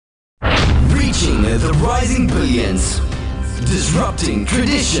Crushing the rising billions. Disrupting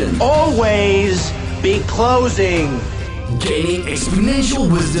tradition. Always be closing. Gaining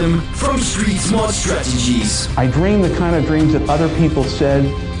exponential wisdom from street smart strategies. I dream the kind of dreams that other people said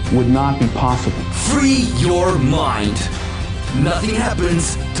would not be possible. Free your mind. Nothing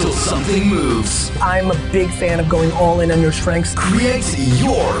happens till something moves. I'm a big fan of going all in on your strengths. Create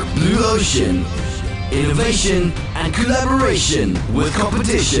your blue ocean. Innovation and collaboration with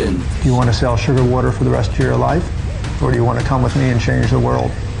competition. Do you want to sell sugar water for the rest of your life? Or do you want to come with me and change the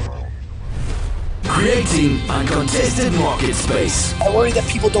world? Creating uncontested market space. I worry that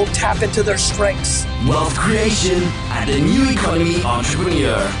people don't tap into their strengths. Wealth creation and a new economy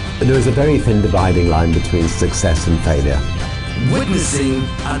entrepreneur. There is a very thin dividing line between success and failure. Witnessing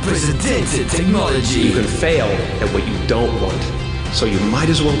unprecedented technology. You can fail at what you don't want, so you might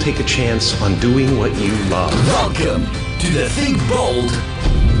as well take a chance on doing what you love. Welcome to the Think Bold,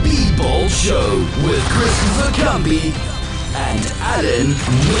 Be Bold Show with Christopher Cumby and Alan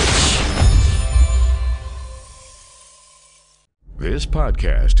Witch. This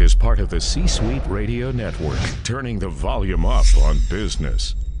podcast is part of the C-Suite Radio Network, turning the volume up on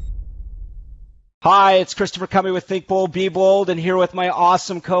business. Hi, it's Christopher Cumby with Think Bold, Be Bold, and here with my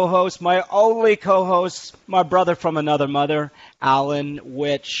awesome co-host, my only co-host, my brother from another mother, Alan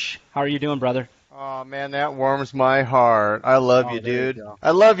Witch. How are you doing, brother? Oh, man, that warms my heart. I love you, dude. I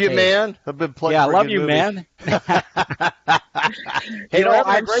love you, man. I've been playing. Yeah, I love you, man. Hey, we're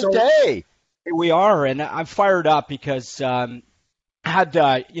having a great day. We are, and I'm fired up because I had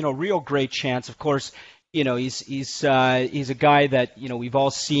real great chance. Of course, he's a guy that we've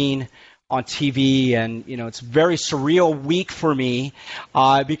all seen on TV, and it's a very surreal week for me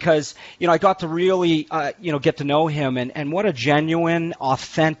because I got to really get to know him, and what a genuine,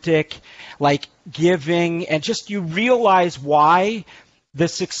 authentic, giving, and just you realize why the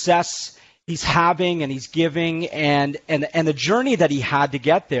success he's having and he's giving, and the journey that he had to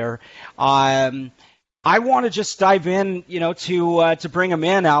get there. I want to just dive in, to bring him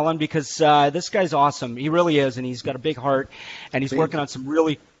in, Alan, because this guy's awesome. He really is, and he's got a big heart, and he's working on some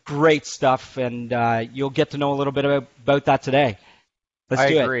really great stuff, and you'll get to know a little bit about that today. Let's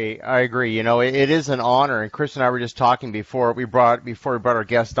do it. I agree. It is an honor, and Chris and I were just talking before we brought our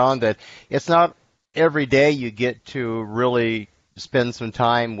guest on that it's not every day you get to really spend some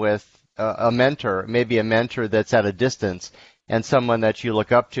time with a mentor, maybe a mentor that's at a distance, and someone that you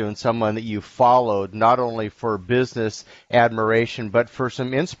look up to and someone that you followed, not only for business admiration, but for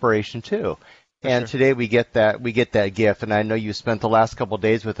some inspiration too. And today we get that gift, and I know you spent the last couple of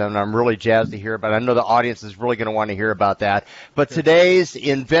days with them, and I'm really jazzed to hear about it. I know the audience is really going to want to hear about that. But today's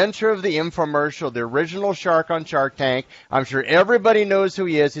inventor of the infomercial, the original shark on Shark Tank, I'm sure everybody knows who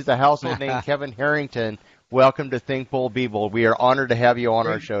he is. He's a household name, Kevin Harrington. Welcome to Think Bold, Be Bold. We are honored to have you on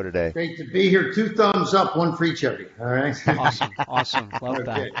our show today. Great to be here. 2 thumbs up, 1 for each of you. All right. Awesome. Love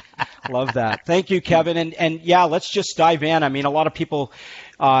that. Love that. Thank you, Kevin. And yeah, let's just dive in. I mean, a lot of people,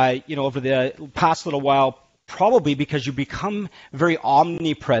 over the past little while, probably because you become very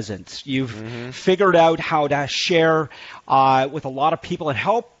omnipresent. You've figured out how to share with a lot of people and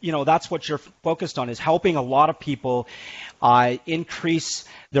help. That's what you're focused on, is helping a lot of people increase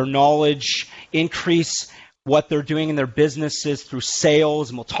their knowledge, increase what they're doing in their businesses through sales.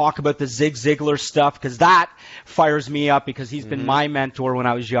 And we'll talk about the Zig Ziglar stuff, because that fires me up, because he's been my mentor when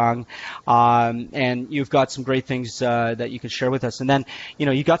I was young. And you've got some great things that you can share with us. And then,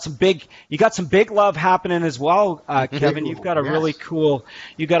 you got some big love happening as well, Kevin. You've got a really cool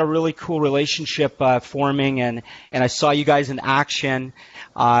relationship forming, and I saw you guys in action.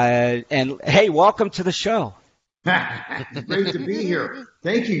 And hey, welcome to the show. Great to be here.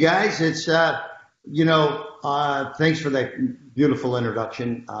 Thank you, guys. It's thanks for that beautiful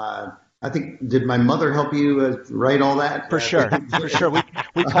introduction. I think, did my mother help you write all that? For sure.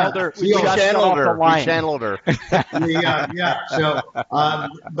 We called her. We channeled her. Yeah. So, I've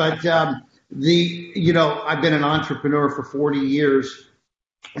been an entrepreneur for 40 years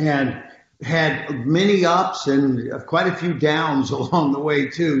and had many ups and quite a few downs along the way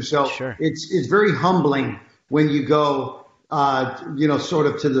too. So it's very humbling when you go, sort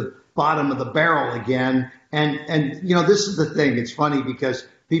of to the bottom of the barrel again. And this is the thing. It's funny because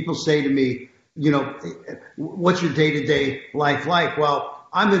people say to me, what's your day-to-day life like? Well,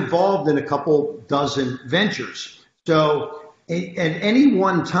 I'm involved in a couple dozen ventures. So at any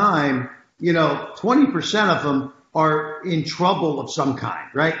one time, 20% of them are in trouble of some kind,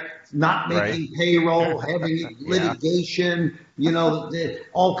 right? Not making payroll, having litigation,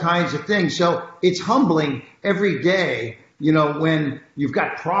 all kinds of things. So it's humbling every day when you've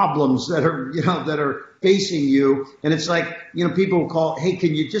got problems that are facing you, and it's like, people will call, hey,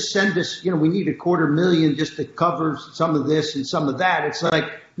 can you just send us, we need $250,000 just to cover some of this and some of that. It's like,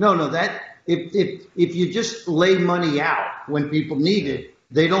 no, that if you just lay money out when people need it,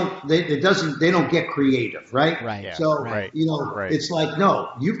 they don't get creative, right? Right. Yeah, so, right. It's like, no,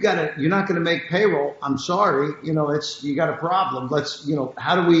 you're not going to make payroll. I'm sorry. You got a problem. Let's,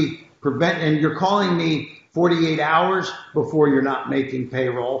 how do we prevent, and you're calling me 48 hours before you're not making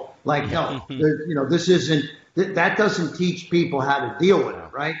payroll. Like, no, this isn't, that doesn't teach people how to deal with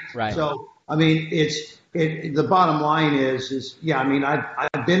it. Right. Right. So, I mean, the bottom line is,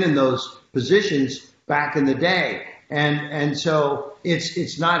 I've been in those positions back in the day. And so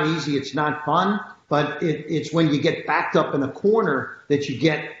it's not easy. It's not fun, but it's when you get backed up in a corner that you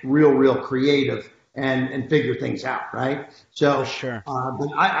get real creative and figure things out. Right. So, sure. But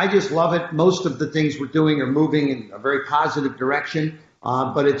I just love it. Most of the things we're doing are moving in a very positive direction.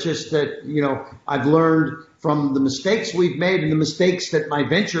 But it's just that, I've learned from the mistakes we've made and the mistakes that my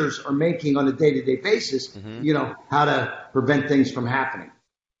ventures are making on a day-to-day basis, how to prevent things from happening.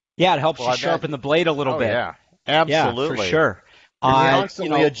 Yeah. It helps you sharpen the blade a little bit. Yeah. Absolutely. Yeah, for sure.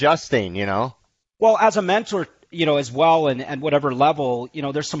 Constantly adjusting, Well, as a mentor, as well, and whatever level,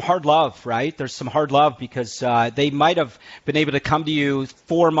 there's some hard love, right? There's some hard love because they might have been able to come to you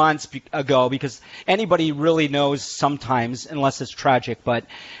 4 months ago, because anybody really knows sometimes, unless it's tragic, but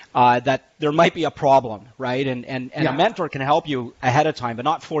that there might be a problem, right? And a mentor can help you ahead of time, but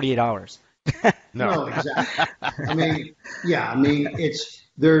not 48 hours. No, exactly.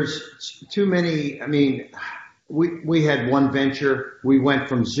 There's too many. We had one venture. We went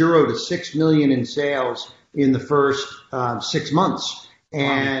from 0 to 6 million in sales in the first 6 months,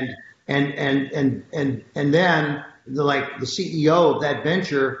 and then the CEO of that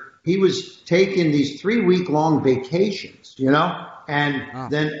venture, he was taking these 3-week-long vacations,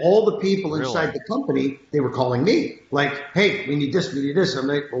 and then all the people inside the company, they were calling me like, hey, we need this, we need this. I'm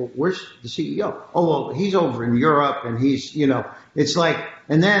like, well, where's the CEO? Oh, well, he's over in Europe, and he's, it's like,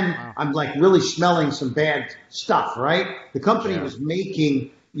 and then I'm like really smelling some bad stuff, right? The company was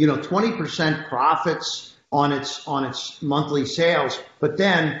making, 20% profits on its monthly sales, but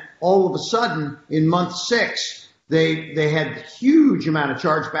then all of a sudden in month 6, they had huge amount of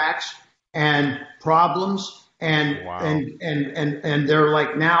chargebacks and problems. And they're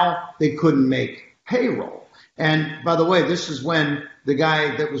like, now they couldn't make payroll. And by the way, this is when the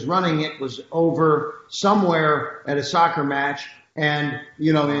guy that was running it was over somewhere at a soccer match, and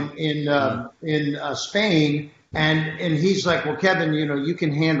in Spain, and he's like, well, Kevin, you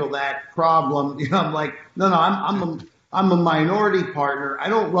can handle that problem. I'm like, no, I'm a minority partner. I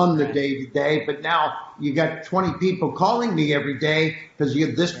don't run the day-to-day, but now you got 20 people calling me every day because you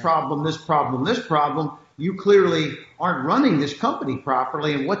have this problem, this problem, this problem. You clearly aren't running this company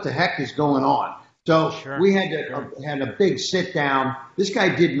properly, and what the heck is going on? So we had a big sit down. This guy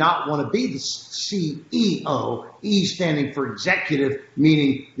did not want to be the CEO, E standing for executive,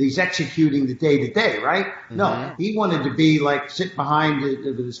 meaning he's executing the day-to-day, right? Mm-hmm. No, he wanted to be like sit behind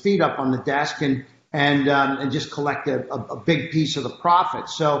with his feet up on the desk and just collect a big piece of the profit.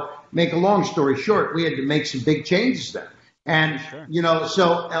 So make a long story short, we had to make some big changes there. And,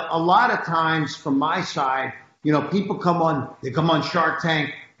 so a lot of times from my side, people come on Shark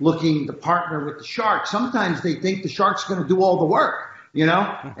Tank looking to partner with the shark. Sometimes they think the shark's going to do all the work, and,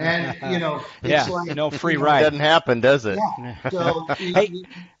 it's like, free ride. It doesn't happen, does it? Yeah. So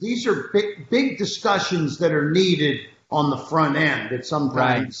these are big discussions that are needed on the front end that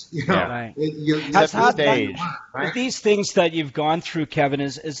sometimes, right. Right? These things that you've gone through, Kevin,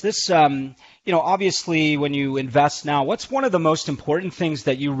 is this, obviously when you invest now, what's one of the most important things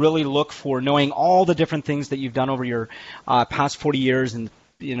that you really look for, knowing all the different things that you've done over your past 40 years and,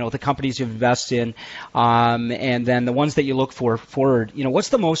 the companies you've invested in, and then the ones that you look for forward, what's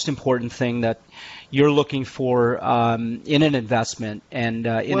the most important thing that you're looking for in an investment and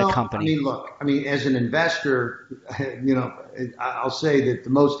in a company? As an investor, I'll say that the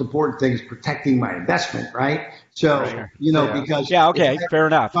most important thing is protecting my investment, right? So, because fair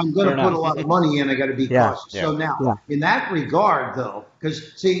enough. If I'm going to put a lot of money in, I got to be cautious. Yeah. So now, in that regard, though,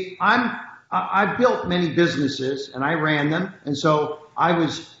 because I built many businesses and I ran them, and so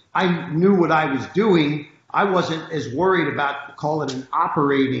I knew what I was doing. I wasn't as worried about, call it an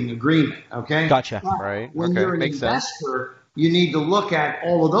operating agreement, okay? Gotcha. But right. when you're an investor, you need to look at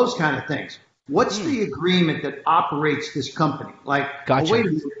all of those kind of things. What's the agreement that operates this company? Like, gotcha. Wait a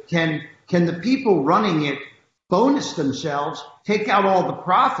minute, can the people running it bonus themselves, take out all the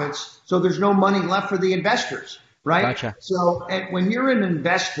profits, so there's no money left for the investors, right? Gotcha. So when you're an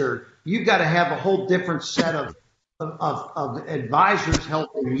investor, you've got to have a whole different set of of advisors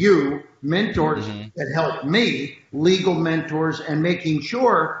helping you, mentors that help me, legal mentors, and making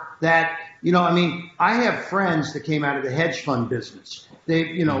sure that, I have friends that came out of the hedge fund business.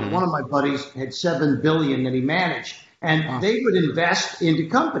 They, one of my buddies had $7 billion that he managed, and they would invest into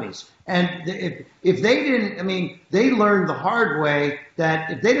companies. And if they didn't, they learned the hard way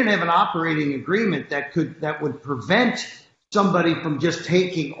that if they didn't have an operating agreement that would prevent somebody from just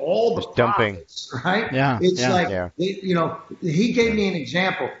taking all the profits, right? Yeah. He gave me an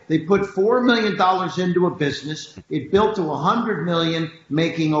example. They put $4 million into a business. It built to $100 million,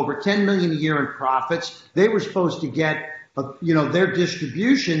 making over $10 million a year in profits. They were supposed to get, their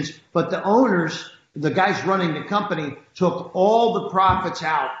distributions, but the owners, the guys running the company, took all the profits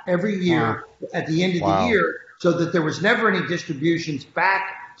out every year at the end of the year, so that there was never any distributions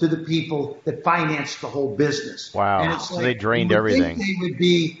back to the people that financed the whole business. Wow. And it's so they drained everything.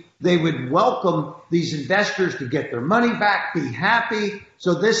 They would welcome these investors to get their money back, be happy.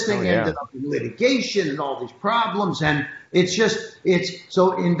 So this thing ended up in litigation and all these problems. And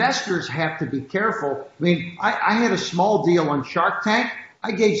so investors have to be careful. I had a small deal on Shark Tank.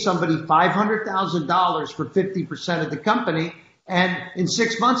 I gave somebody $500,000 for 50% of the company. And in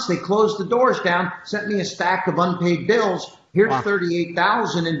 6 months, they closed the doors down, sent me a stack of unpaid bills. Here's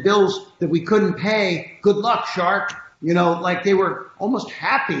 $38,000 in bills that we couldn't pay. Good luck, Shark. They were almost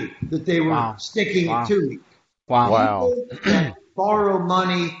happy that they were sticking it to me. People that borrow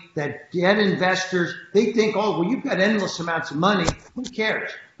money, that get investors, they think, you've got endless amounts of money. Who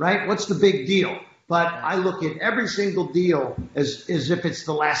cares, right? What's the big deal? But I look at every single deal as if it's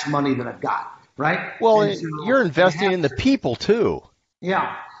the last money that I've got, right? Well, you're investing in the people too.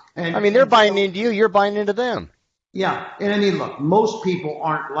 Yeah. They're buying into you. You're buying into them. Yeah. And look, most people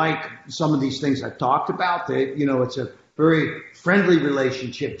aren't like some of these things I've talked about. It's a very friendly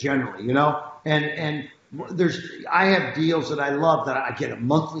relationship generally, and I have deals that I love that I get a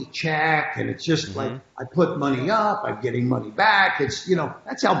monthly check, and it's just like I put money up, I'm getting money back. It's,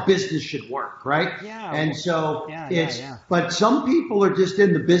 that's how business should work, right? Yeah. And so but some people are just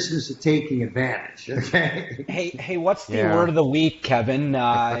in the business of taking advantage. Okay. Hey, what's the word of the week, Kevin?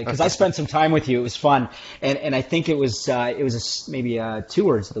 Because I spent some time with you. It was fun. And I think it was maybe 2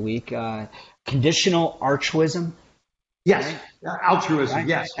 words of the week, conditional altruism. Yes, altruism. Right?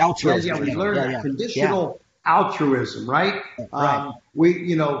 Yes, altruism. Yeah, we learned that conditional altruism, right?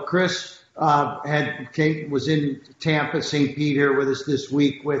 Chris was in Tampa, St. Pete here with us this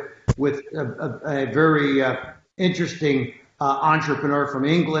week with a very interesting entrepreneur from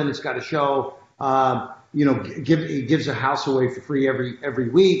England. It's got a show. He gives a house away for free every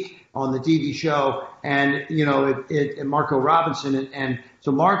week on the TV show, and Marco Robinson, and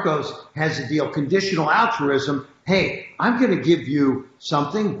so Marcos has a deal, conditional altruism. Hey, I'm going to give you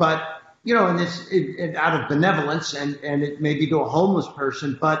something, but and it's out of benevolence, and it may be to a homeless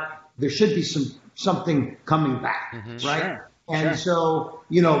person, but there should be something coming back, right? Sure. And so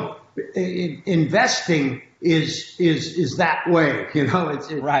investing is that way,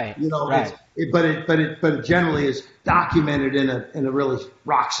 right? Right. But it generally is documented in a really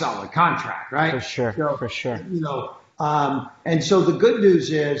rock solid contract, right? For sure. And so the good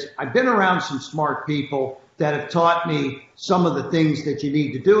news is I've been around some smart people that have taught me some of the things that you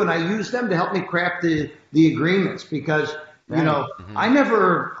need to do, and I use them to help me craft the agreements, because I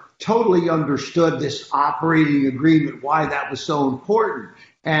never totally understood this operating agreement, why that was so important,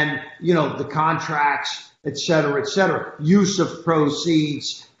 and the contracts, et cetera, use of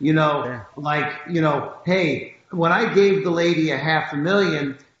proceeds, hey, when I gave the lady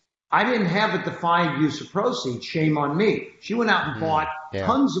 $500,000, I didn't have a defined use of proceeds. Shame on me. She went out and bought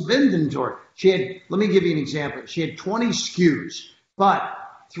tons of inventory. Let me give you an example. She had 20 SKUs, but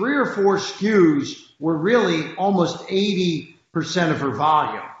 3 or 4 SKUs were really almost 80% of her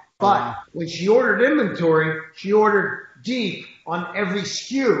volume. But when she ordered inventory, she ordered deep on every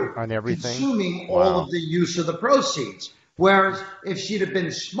SKU, on everything, consuming all of the use of the proceeds. Whereas if she'd have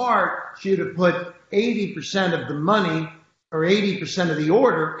been smart, she'd have put 80% of the money or 80% of the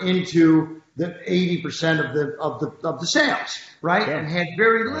order into the 80% of the sales, right? And had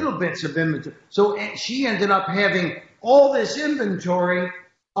very little bits of inventory. So she ended up having all this inventory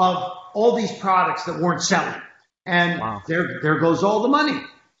of all these products that weren't selling, and there goes all the money.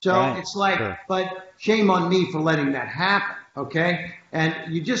 So it's like, but shame on me for letting that happen. Okay, and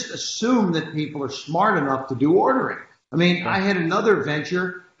you just assume that people are smart enough to do ordering. I had another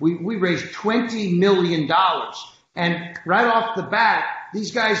venture. We raised $20 million. And right off the bat,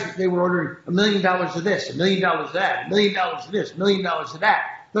 these guys, they were ordering $1 million of this, $1 million of that, $1 million of this, $1 million of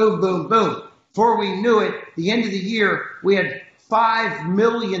that. Boom, boom, boom. Before we knew it, the end of the year, we had $5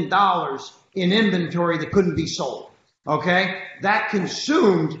 million in inventory that couldn't be sold. Okay, that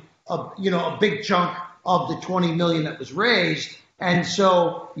consumed a big chunk of the 20 million that was raised, and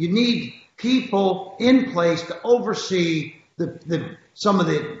so you need people in place to oversee some of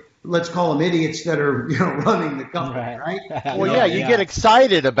the, let's call them idiots that are running the company, right? Well, yeah, you get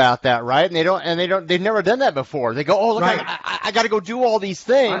excited about that, right? And they've never done that before. They go, oh, look, right. I got to go do all these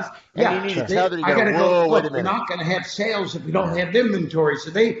things, and you need to tell them, you got to go. Wait a minute. We're not going to have sales if we don't have inventory. So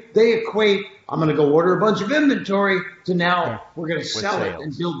they equate, I'm going to go order a bunch of inventory to now we're going to sell it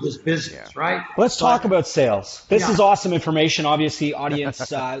and build this business, right? Let's talk about sales. This is awesome information. Obviously,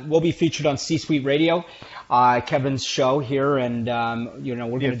 audience will be featured on C-Suite Radio. Kevin's show here, and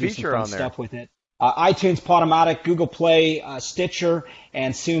we're going to do some fun stuff with it. iTunes, Podomatic, Google Play, Stitcher,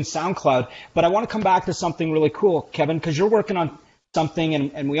 and soon SoundCloud. But I want to come back to something really cool, Kevin, because you're working on something,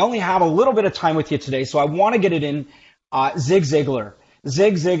 and we only have a little bit of time with you today, so I want to get it in. Zig Ziglar.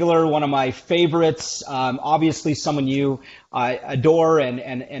 Zig Ziglar, one of my favorites, obviously someone you adore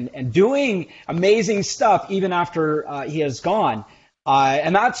and doing amazing stuff even after he has gone.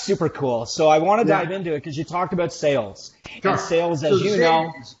 And that's super cool. So I want to dive into it because you talked about sales. Sure. And sales, as you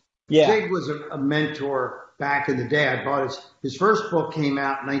know. Zig was a mentor back in the day. I bought his first book came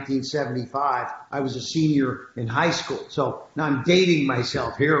out in 1975. I was a senior in high school. So now I'm dating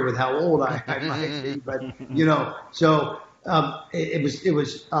myself here with how old I might be. But, so it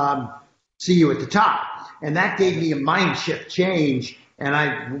was See You at the Top. And that gave me a mind shift change. And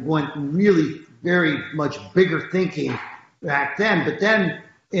I went really very much bigger thinking back then. But then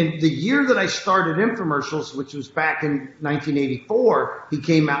in the year that I started infomercials, which was back in 1984, he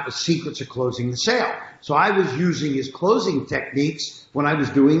came out with Secrets of Closing the Sale. So I was using his closing techniques when I was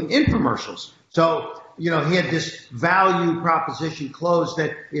doing infomercials. So, he had this value proposition close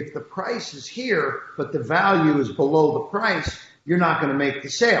that if the price is here, but the value is below the price, you're not going to make the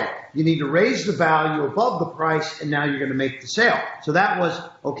sale. You need to raise the value above the price, and now you're going to make the sale. So that was,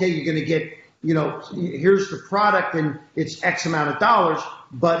 okay, you're going to get, here's the product and it's X amount of dollars,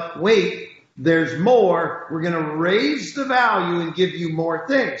 but wait, there's more. We're going to raise the value and give you more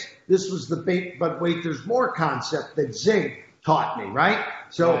things. This was the but wait, there's more concept that Zig taught me, right?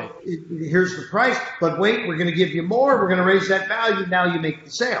 So here's the price, but wait, we're going to give you more. We're going to raise that value. Now you make the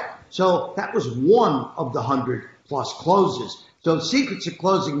sale. So that was one of the 100+ closes. So Secrets of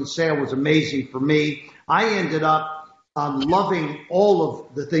Closing the Sale was amazing for me. I ended up loving all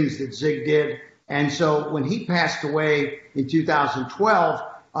of the things that Zig did. And so when he passed away in 2012,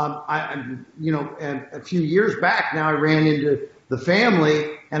 a few years back now, I ran into the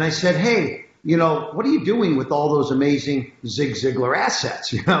family and I said, hey, what are you doing with all those amazing Zig Ziglar assets?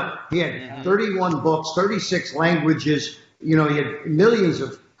 He had 31 books, 36 languages, he had millions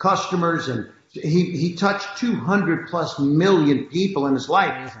of customers, and he touched 200+ million people in his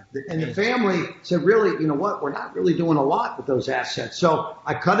life. And the family said, really, you know what? We're not really doing a lot with those assets. So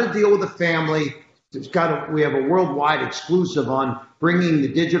I cut a deal with the family. We have a worldwide exclusive on bringing the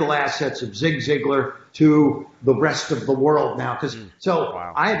digital assets of Zig Ziglar to the rest of the world now.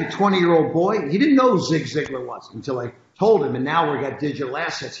 I had a 20-year-old boy. He didn't know who Zig Ziglar was until I told him, and now we got digital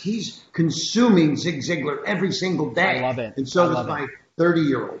assets. He's consuming Zig Ziglar every single day. I love it. And so does my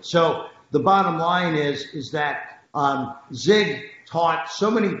 30-year-old. So the bottom line is that Zig taught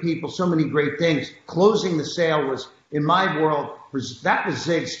so many people so many great things. Closing the sale was, in my world, that was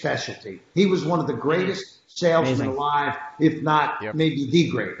Zig's specialty. He was one of the greatest salesmen alive, if not maybe the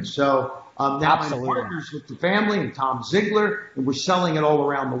greatest. So now I'm partners with the family and Tom Ziglar, and we're selling it all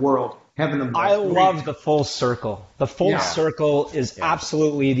around the world. I love the full circle. The full circle is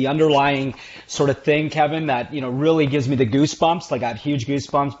absolutely the underlying sort of thing, Kevin, that really gives me the goosebumps. Like I have huge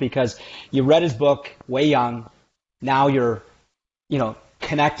goosebumps because you read his book way young. Now you're,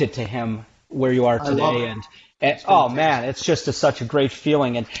 connected to him where you are today, and oh man, it's just such a great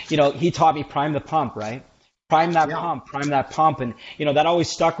feeling. And he taught me prime the pump, right? Prime that pump, and that always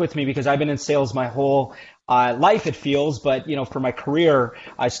stuck with me because I've been in sales my whole life, it feels, but for my career,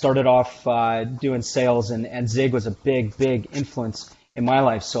 I started off doing sales, and Zig was a big influence in my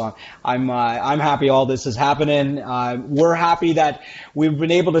life. So I'm happy all this is happening. We're happy that we've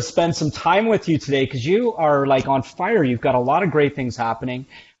been able to spend some time with you today because you are like on fire. You've got a lot of great things happening.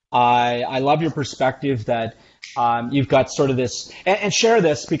 I love your perspective that you've got sort of this, and share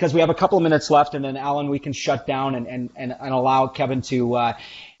this because we have a couple of minutes left, and then Alan, we can shut down and allow Kevin to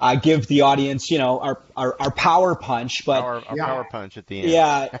give the audience, our power punch. But our power punch at the end.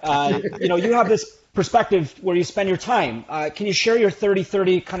 Yeah, you have this perspective where you spend your time. Can you share your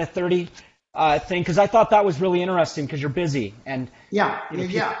 30-30 kind of 30 thing, because I thought that was really interesting because you're busy and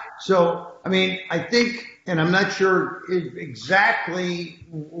yeah. So I mean, I think, and I'm not sure exactly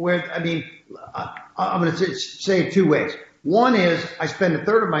where. I mean, I'm going to say it two ways. One is I spend a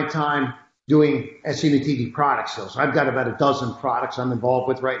third of my time doing SEM and TV product sales. I've got about a dozen products I'm involved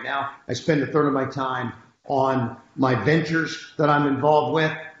with right now. I spend a third of my time on my ventures that I'm involved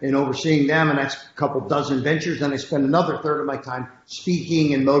with and overseeing them, and that's a couple dozen ventures. Then I spend another third of my time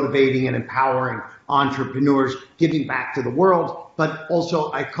speaking and motivating and empowering entrepreneurs, giving back to the world. But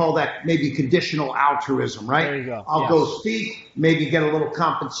also I call that maybe conditional altruism, right? There you go. I'll go speak, maybe get a little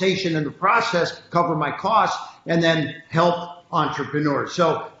compensation in the process, cover my costs, and then help entrepreneurs.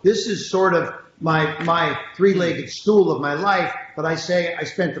 So this is sort of my three-legged stool of my life. But I say I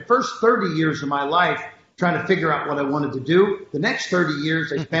spent the first 30 years of my life trying to figure out what I wanted to do. The next 30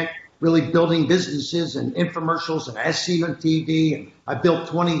 years I spent really building businesses and infomercials and SEM and TV. And I built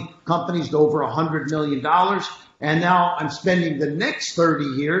 20 companies to over $100 million. And now I'm spending the next 30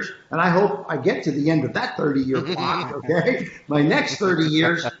 years, and I hope I get to the end of that 30-year clock, okay? My next 30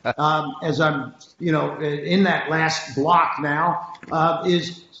 years, as I'm, in that last block now,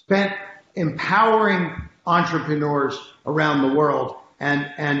 is spent empowering entrepreneurs around the world.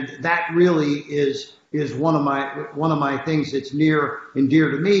 And that really is one of my things that's near and dear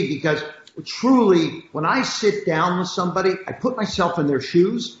to me, because truly, when I sit down with somebody, I put myself in their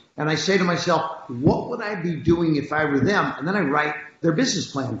shoes. And I say to myself, what would I be doing if I were them? And then I write their business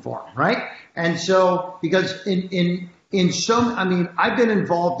plan for them, right? And so, because I've been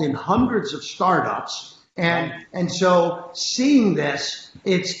involved in hundreds of startups, and so seeing this,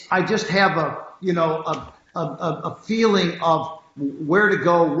 I just have a feeling of where to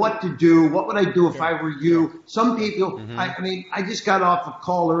go, what to do, what would I do if I were you? Some people, I just got off a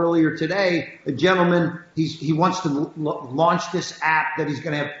call earlier today, a gentleman, he wants to launch this app that he's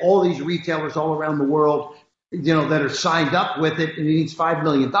going to have all these retailers all around the world, that are signed up with it, and he needs $5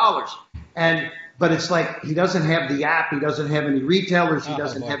 million. But it's like, he doesn't have the app, he doesn't have any retailers, he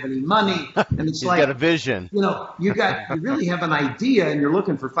doesn't have any money, and it's He's got a vision. You really have an idea, and you're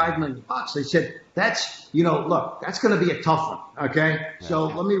looking for $5 million. They said, that's going to be a tough one, okay? So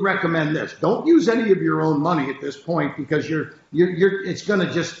let me recommend this. Don't use any of your own money at this point, because you're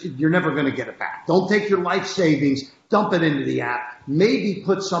never going to get it back. Don't take your life savings, dump it into the app, maybe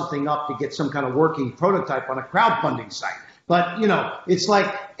put something up to get some kind of working prototype on a crowdfunding site. But, it's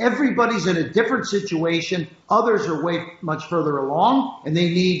like everybody's in a different situation. Others are way much further along, and they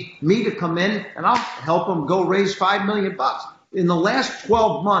need me to come in, and I'll help them go raise $5 million. In the last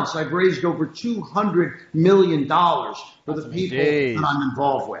 12 months, I've raised over $200 million for the people that I'm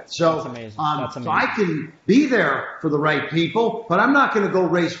involved with. So, That's amazing. That's amazing. So I can be there for the right people, but I'm not going to go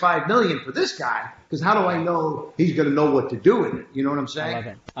raise $5 million for this guy, because how do I know he's going to know what to do with it? You know what I'm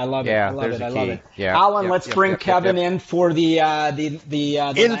saying? I love it. Yeah, I love there's it. a I love key. it. Yeah. Alan, let's bring Kevin in for the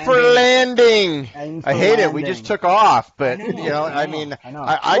in for landing. I hate it. We just took off, but I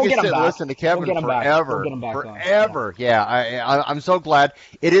could sit and listen to Kevin forever. Forever. Yeah, I'm so glad.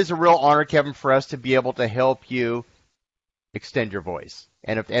 It is a real honor, Kevin, for us to be able to help you extend your voice.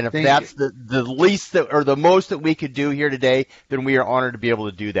 And if that's the least that, or the most that we could do here today, then we are honored to be able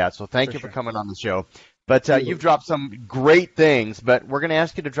to do that. So thank you for coming on the show. But you've dropped some great things, but we're going to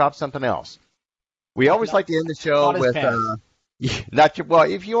ask you to drop something else. We always like to end the show with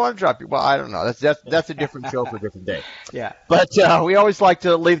if you want to drop it, I don't know. That's a different show for a different day. Yeah. But we always like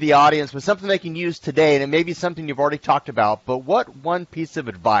to leave the audience with something they can use today, and it may be something you've already talked about, but what one piece of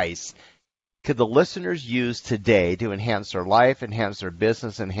advice could the listeners use today to enhance their life, enhance their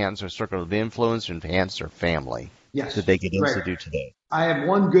business, enhance their circle of influence, and enhance their family? Yes. That they could do today? I have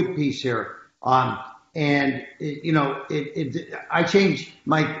one good piece here. I changed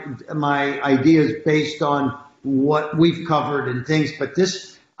my ideas based on what we've covered and things, but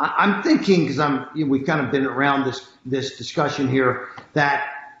this, I'm thinking, because we've kind of been around this discussion here, that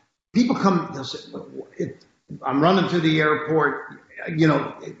people they'll say, I'm running through the airport,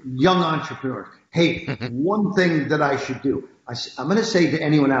 young entrepreneurs. Hey, one thing that I should do, I'm going to say to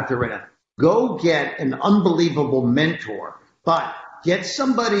anyone out there right now, go get an unbelievable mentor, but get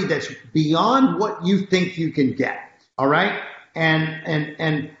somebody that's beyond what you think you can get. All right.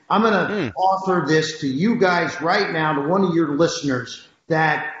 And I'm going to offer this to you guys right now, to one of your listeners,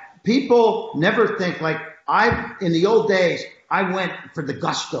 that people never think, like in the old days, I went for the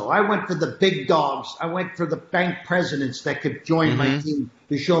gusto. I went for the big dogs. I went for the bank presidents that could join my team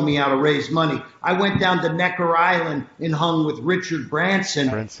to show me how to raise money. I went down to Necker Island and hung with Richard Branson.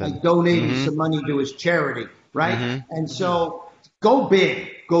 I donated some money to his charity, right? And so go big,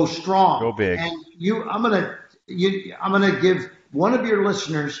 go strong. Go big. And I'm gonna give one of your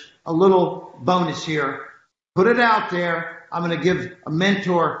listeners a little bonus here. Put it out there. I'm going to give a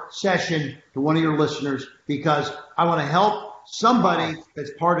mentor session to one of your listeners because I want to help somebody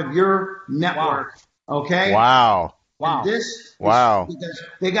that's part of your network. Okay? Wow. Wow. Because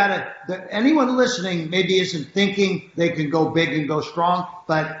they anyone listening maybe isn't thinking they can go big and go strong,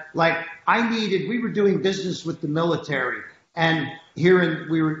 but like we were doing business with the military, and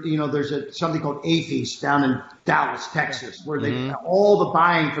there's something called AAFES down in Dallas, Texas, where all the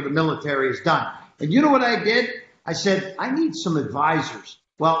buying for the military is done. And you know what I did? I said, I need some advisors.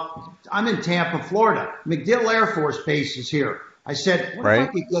 Well, I'm in Tampa, Florida. MacDill Air Force Base is here. I said, what if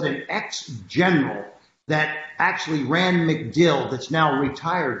I could get an ex-general that actually ran MacDill that's now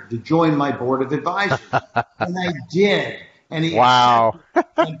retired to join my board of advisors? And I did. And and for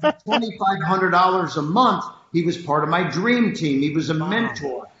 $2,500 a month, he was part of my dream team. He was a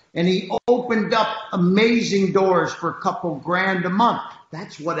mentor. And he opened up amazing doors for a couple grand a month.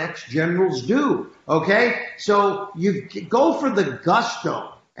 That's what ex-generals do, okay? So you go for the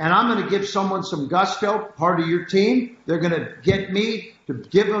gusto. And I'm going to give someone some gusto, part of your team. They're going to get me to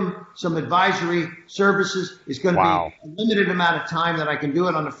give them some advisory services. It's going to be a limited amount of time that I can do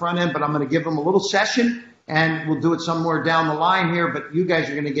it on the front end, but I'm going to give them a little session, and we'll do it somewhere down the line here. But you guys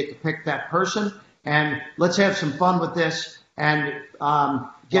are going to get to pick that person, and let's have some fun with this and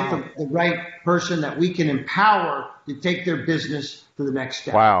get the right person that we can empower to take their business to the next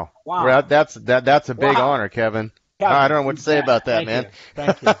step. Wow. Well, that's a big honor, Kevin. I don't know what to say about that, man.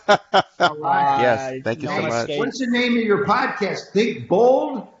 Thank you. All right. Yes, thank you so much. What's the name of your podcast? Think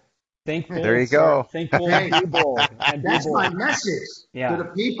Bold? Think Bold. There you go. Think Bold, be bold. That's my message to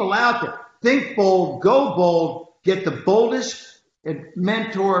the people out there. Think bold, go bold, get the boldest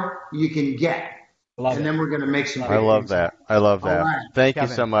mentor you can get. Then we're going to make some. I love that. Right. Thank you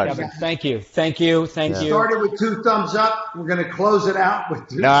so much. Kevin, thank you. You started with 2 thumbs up. We're going to close it out with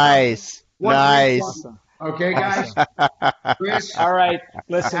 2 Nice. Okay, guys. Chris. All right.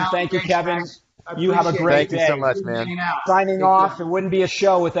 Listen, thank you, Kevin. You have a great day. Thank you so much, man. Signing off. It wouldn't be a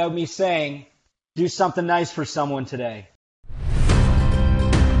show without me saying, do something nice for someone today.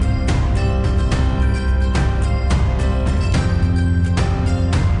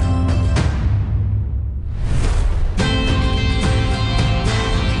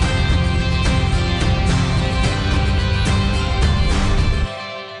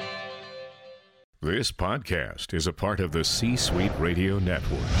 This podcast is a part of the C-Suite Radio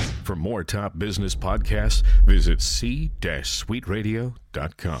Network. For more top business podcasts, visit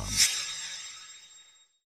c-suiteradio.com.